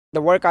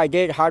The work I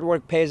did, hard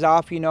work pays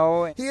off, you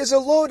know. He is a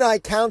Lodi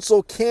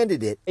Council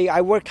candidate. I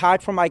worked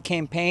hard for my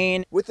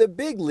campaign. With a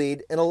big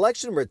lead in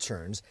election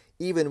returns,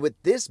 even with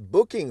this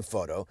booking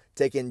photo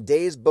taken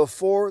days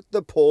before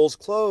the polls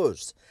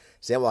closed.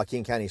 San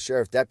Joaquin County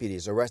Sheriff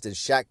deputies arrested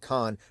Shaq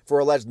Khan for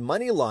alleged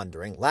money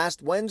laundering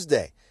last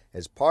Wednesday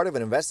as part of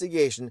an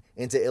investigation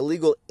into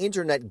illegal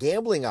internet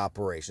gambling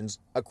operations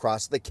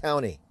across the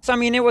county. So, I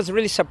mean, it was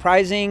really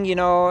surprising, you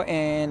know,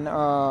 and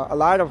a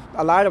lot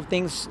of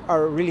things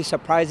are really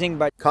surprising.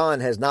 But Khan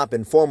has not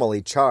been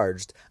formally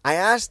charged. I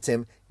asked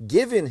him,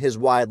 given his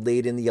wide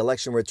lead in the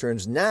election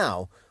returns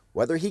now,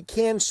 whether he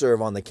can serve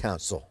on the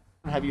council.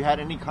 Have you had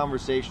any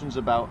conversations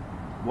about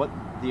what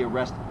the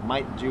arrest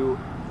might do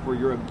for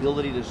your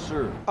ability to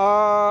serve?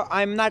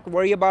 I'm not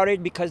worried about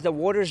it because the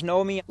voters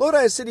know me.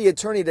 Lodi's city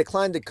attorney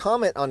declined to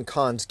comment on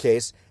Khan's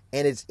case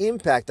and its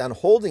impact on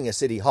holding a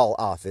city hall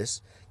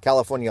office.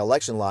 California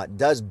election law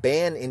does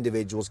ban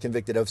individuals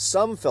convicted of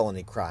some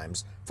felony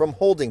crimes from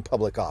holding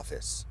public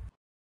office.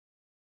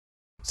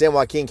 San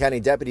Joaquin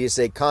County deputies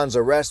say Khan's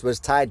arrest was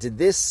tied to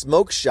this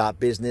smoke shop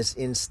business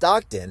in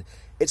Stockton.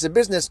 It's a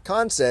business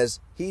Khan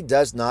says he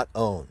does not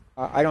own.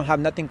 I don't have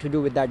nothing to do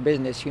with that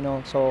business, you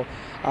know, so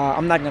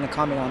I'm not going to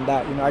comment on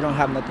that. You know, I don't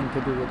have nothing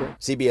to do with it.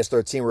 CBS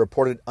 13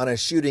 reported on a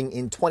shooting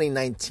in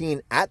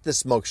 2019 at the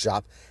smoke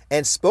shop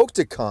and spoke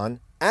to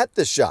Khan at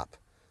the shop.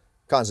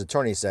 Khan's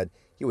attorney said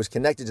he was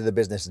connected to the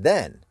business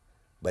then,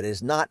 but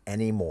is not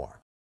anymore.